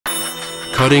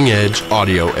cutting-edge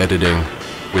audio editing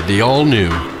with the all-new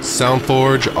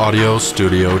SoundForge Audio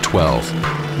Studio 12.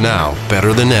 Now,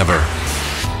 better than ever.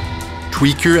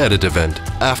 Tweak your edit event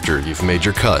after you've made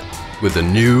your cut with the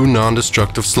new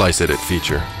non-destructive slice edit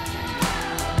feature.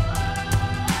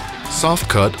 Soft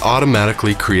Cut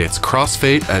automatically creates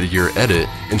crossfade at your edit,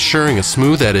 ensuring a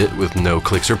smooth edit with no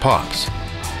clicks or pops.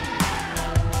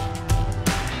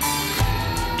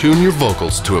 Tune your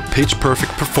vocals to a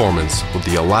pitch-perfect performance with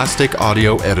the Elastic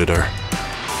Audio Editor.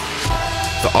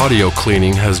 The audio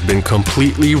cleaning has been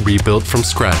completely rebuilt from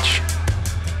scratch,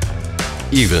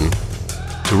 even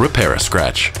to repair a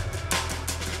scratch.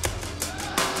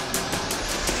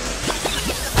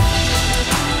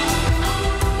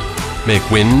 Make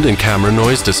wind and camera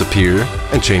noise disappear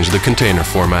and change the container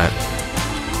format.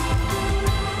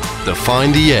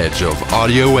 Define the edge of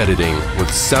audio editing with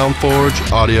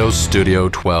SoundForge Audio Studio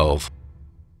 12.